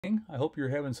I hope you're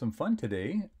having some fun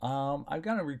today. I've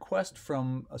got a request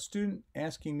from a student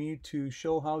asking me to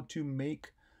show how to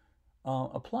make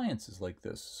appliances like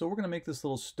this. So we're going to make this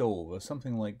little stove or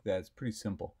something like that. It's pretty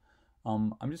simple.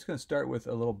 I'm just going to start with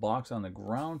a little box on the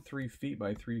ground, 3 feet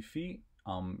by 3 feet.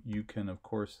 You can, of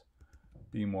course,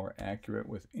 be more accurate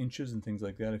with inches and things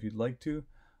like that if you'd like to.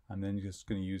 I'm then just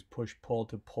going to use push-pull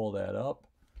to pull that up,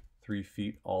 3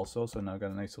 feet also. So now I've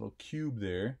got a nice little cube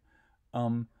there.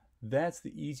 That's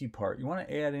the easy part. You want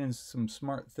to add in some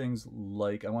smart things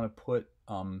like I want to put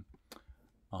the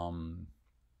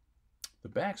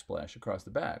backsplash across the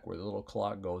back where the little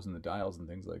clock goes and the dials and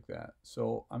things like that.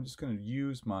 So I'm just going to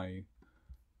use my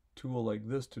tool like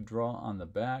this to draw on the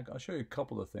back. I'll show you a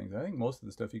couple of things. I think most of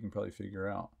the stuff you can probably figure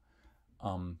out.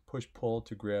 Push pull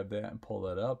to grab that and pull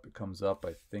that up. It comes up,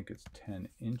 I think it's 10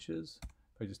 inches.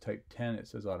 If I just type 10, it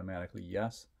says automatically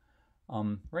yes.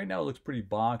 Right now it looks pretty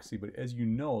boxy, but as you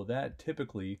know, that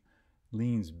typically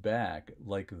leans back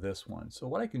like this one. So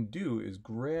what I can do is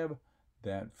grab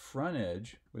that front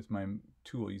edge with my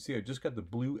tool. You see I just got the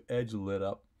blue edge lit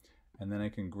up, and then I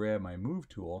can grab my move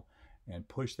tool and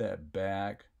push that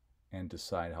back and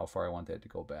decide how far I want that to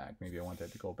go back. Maybe I want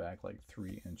that to go back like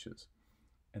 3 inches.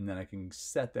 And then I can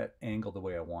set that angle the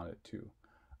way I want it to.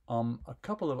 A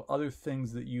couple of other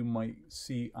things that you might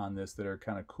see on this that are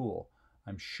kind of cool.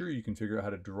 I'm sure you can figure out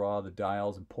how to draw the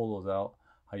dials and pull those out,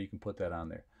 how you can put that on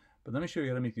there. But let me show you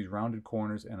how to make these rounded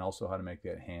corners and also how to make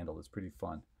that handle. It's pretty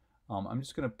fun. I'm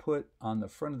just going to put on the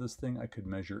front of this thing, I could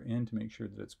measure in to make sure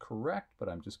that it's correct, but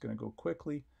I'm just going to go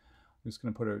quickly. I'm just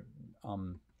going to put a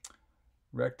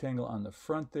rectangle on the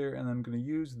front there, and I'm going to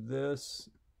use this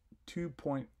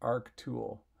 2-point arc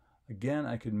tool. Again,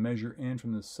 I could measure in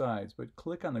from the sides, but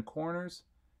click on the corners.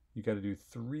 You got to do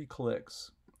 3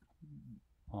 clicks.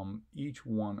 Each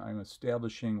one, I'm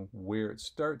establishing where it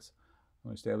starts,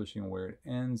 I'm establishing where it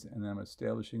ends, and then I'm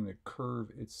establishing the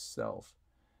curve itself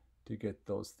to get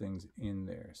those things in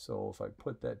there. So if I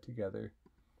put that together,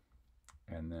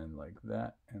 and then like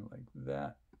that, and like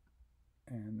that,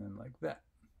 and then like that.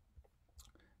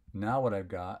 Now what I've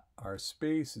got are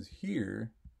spaces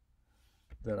here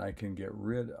that I can get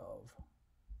rid of.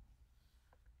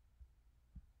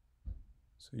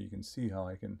 So you can see how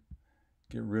I can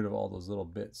get rid of all those little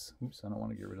bits. Oops, I don't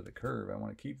want to get rid of the curve. I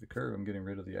want to keep the curve. I'm getting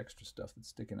rid of the extra stuff that's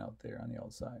sticking out there on the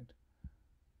outside.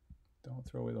 Don't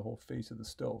throw away the whole face of the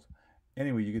stove.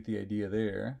 Anyway, you get the idea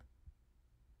there.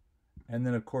 And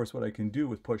then, of course, what I can do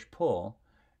with push-pull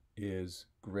is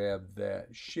grab that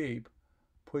shape,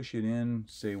 push it in,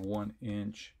 say 1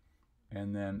 inch,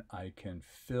 and then I can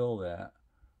fill that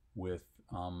with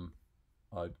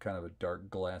a kind of a dark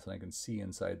glass, and I can see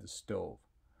inside the stove.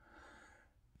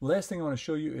 Last thing I want to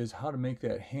show you is how to make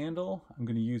that handle. I'm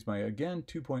going to use my, again,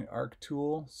 2-point arc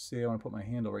tool. Say I want to put my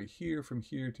handle right here from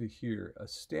here to here.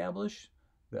 Establish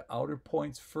the outer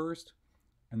points first,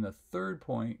 and the third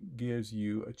point gives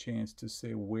you a chance to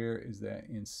say where is that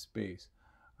in space.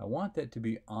 I want that to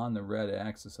be on the red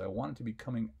axis. I want it to be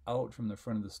coming out from the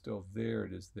front of the stove. There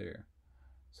it is there.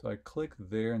 So I click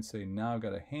there and say now I've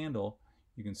got a handle.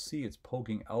 You can see it's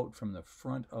poking out from the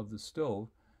front of the stove.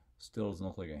 Still doesn't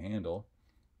look like a handle.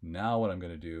 Now what I'm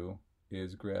going to do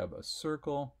is grab a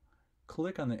circle,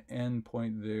 click on the end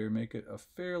point there, make it a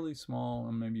fairly small,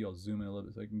 and maybe I'll zoom in a little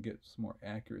bit so I can get some more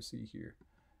accuracy here.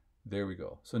 There we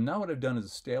go. So now what I've done is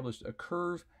established a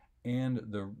curve and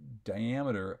the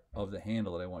diameter of the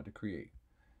handle that I want to create.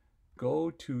 Go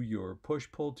to your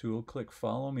push-pull tool, click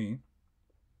follow me.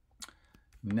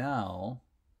 Now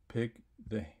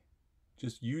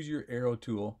just use your arrow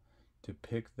tool to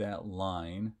pick that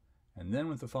line. And then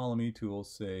with the follow me tool,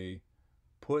 say,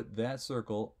 put that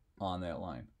circle on that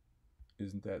line.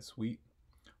 Isn't that sweet?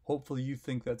 Hopefully you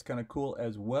think that's kind of cool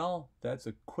as well. That's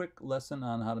a quick lesson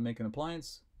on how to make an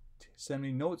appliance. Send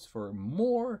me notes for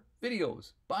more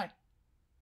videos. Bye.